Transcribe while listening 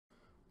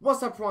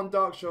What's up everyone,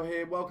 Darkshore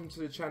here, welcome to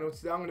the channel.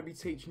 Today I'm going to be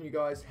teaching you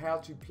guys how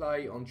to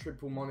play on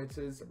triple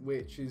monitors,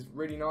 which is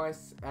really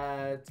nice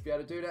to be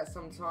able to do that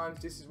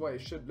sometimes. This is what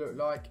it should look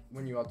like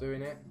when you are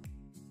doing it.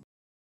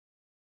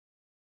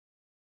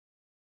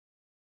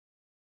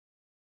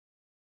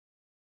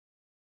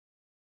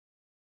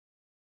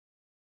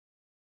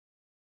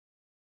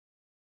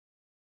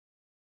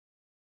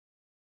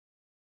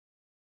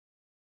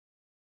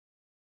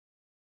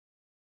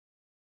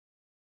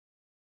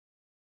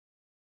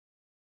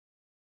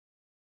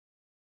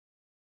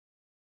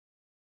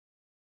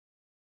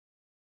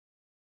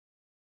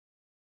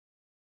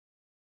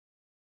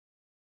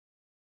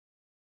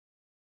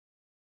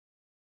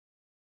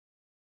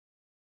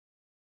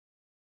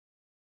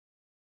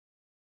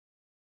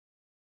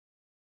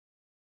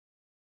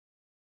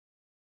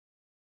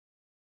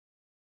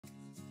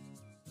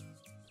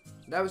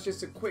 That was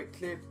just a quick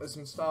clip of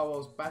some Star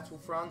Wars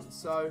Battlefront.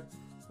 So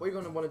what you're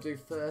going to want to do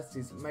first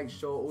is make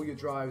sure all your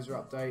drivers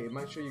are updated,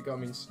 make sure you got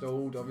them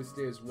installed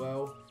obviously as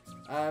well.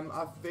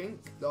 I think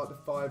like the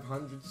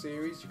 500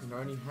 series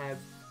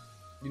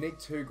you need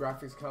 2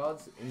 graphics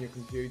cards in your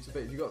computer,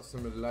 but if you've got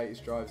some of the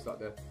latest drivers like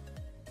the,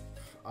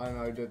 I don't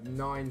know, the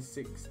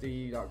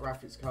 960 like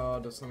graphics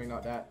card or something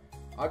like that,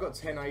 I got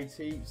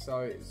 1080 so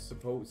it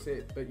supports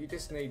it, but you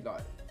just need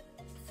like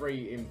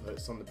 3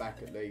 inputs on the back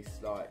at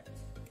least, like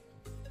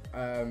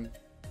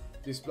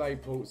display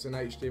ports and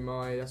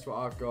HDMI. That's what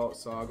I've got,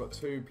 so I've got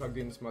 2 plugged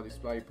into my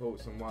display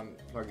ports and 1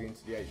 plugged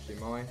into the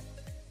HDMI.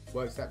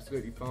 Works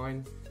absolutely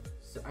fine.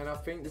 So, and I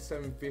think the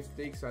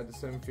 750, because I had the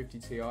 750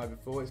 Ti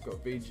before, it's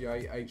got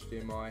VGA,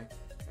 HDMI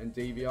and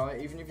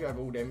DVI. Even if you have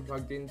all them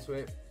plugged into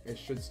it, it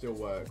should still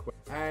work.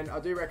 And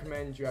I do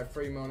recommend you have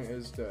 3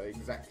 monitors that are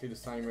exactly the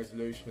same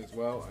resolution as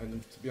well,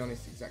 and to be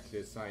honest exactly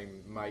the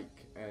same make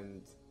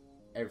and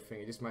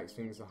everything. It just makes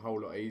things a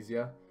whole lot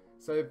easier.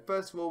 So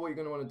first of all, what you're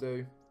going to want to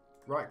do,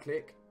 right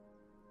click,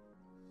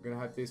 you're going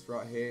to have this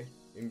right here,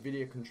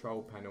 Nvidia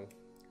control panel.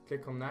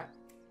 Click on that,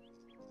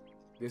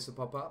 this will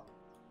pop up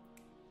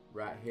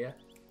right here,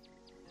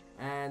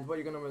 and what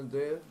you're going to want to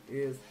do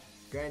is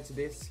go into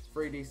this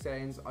 3D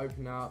settings,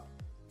 open up,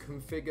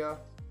 configure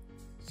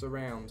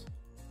surround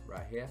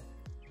right here,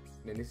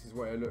 and then this is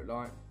what it'll look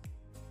like.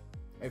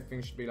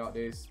 Everything should be like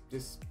this,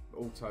 just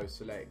auto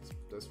select.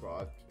 That's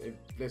what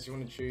unless you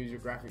want to choose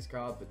your graphics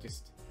card, but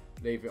just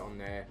leave it on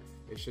there,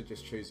 it should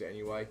just choose it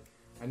anyway.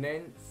 And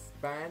then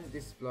span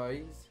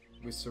displays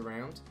with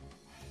surround,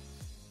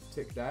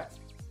 tick that.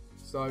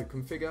 So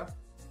configure,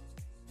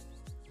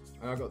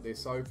 and I've got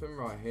this open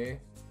right here,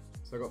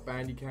 so I've got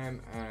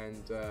Bandicam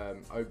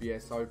and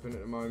OBS open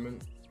at the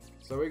moment.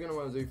 So what we're going to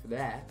want to do for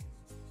that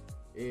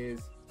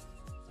is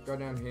go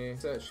down here,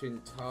 search in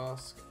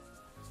task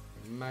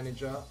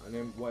manager, and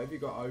then whatever you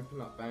got open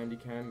like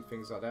Bandicam,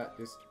 things like that,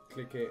 just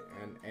click it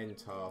and end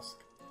task.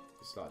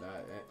 Just like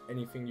that.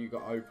 Anything you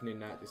got open in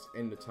that, just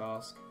end the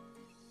task.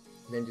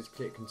 And then just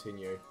click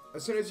continue.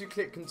 As soon as you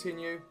click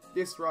continue,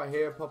 this right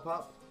here pop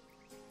up.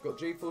 Got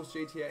GeForce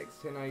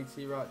GTX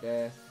 1080 right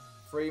there.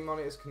 3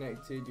 monitors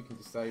connected, you can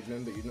disable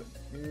them, but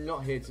you're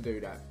not here to do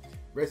that.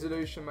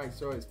 Resolution, make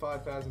sure it's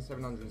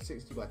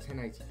 5760 by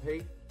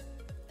 1080p.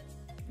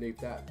 Leave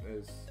that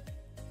as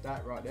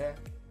that right there.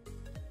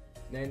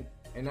 Then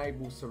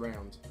enable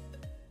surround.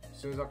 As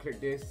soon as I click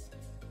this,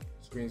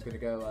 the screen's going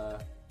to go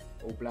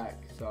all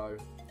black, so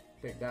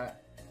click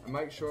that, and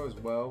make sure as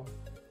well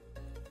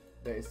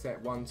that it's set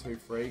 1, 2,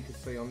 3, because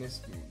see on this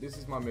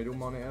is my middle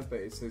monitor, but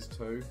it says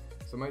 2,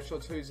 so make sure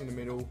 2's in the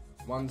middle,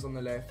 1's on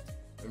the left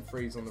and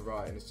 3's on the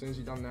right. And as soon as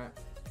you've done that,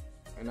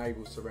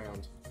 enable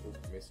surround. Oh,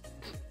 missed.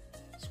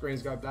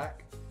 Screens go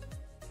black,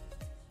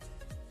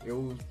 it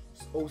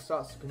all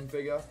starts to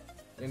configure.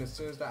 Then as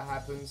soon as that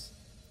happens,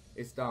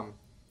 it's done.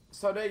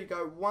 So there you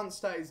go.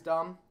 Once that is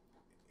done,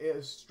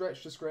 it'll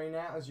stretch the screen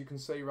out as you can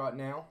see right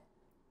now.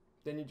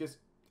 Then you just,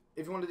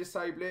 if you want to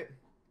disable it,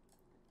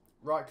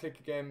 right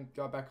click again,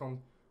 go back on,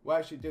 well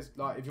actually just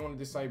like if you want to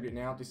disable it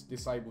now, just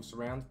disable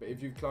surround. But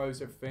if you've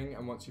closed everything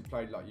and once you've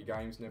played like your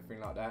games and everything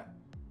like that,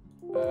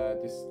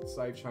 this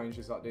save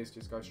changes like this,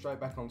 just go straight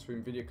back onto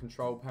Nvidia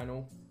control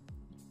panel,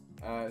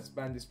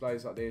 span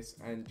displays like this,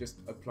 and just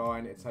apply,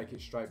 and it'll take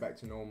it straight back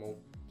to normal.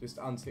 Just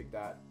untick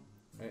that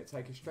and it'll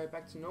take it straight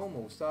back to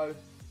normal. So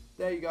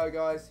there you go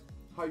guys,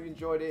 hope you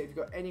enjoyed it. If you've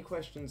got any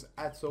questions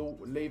at all,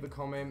 leave a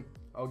comment.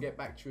 I'll get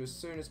back to you as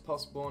soon as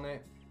possible on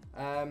it.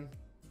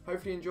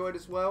 Hopefully you enjoyed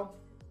as well.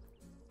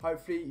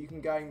 Hopefully you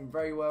can game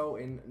very well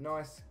in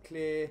nice,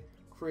 clear,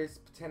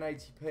 crisp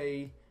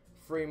 1080p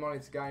 3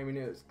 monitor gaming.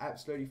 It was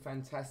absolutely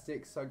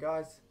fantastic. So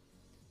guys,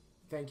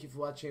 thank you for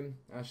watching.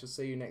 I shall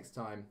see you next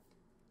time.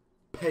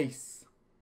 Peace.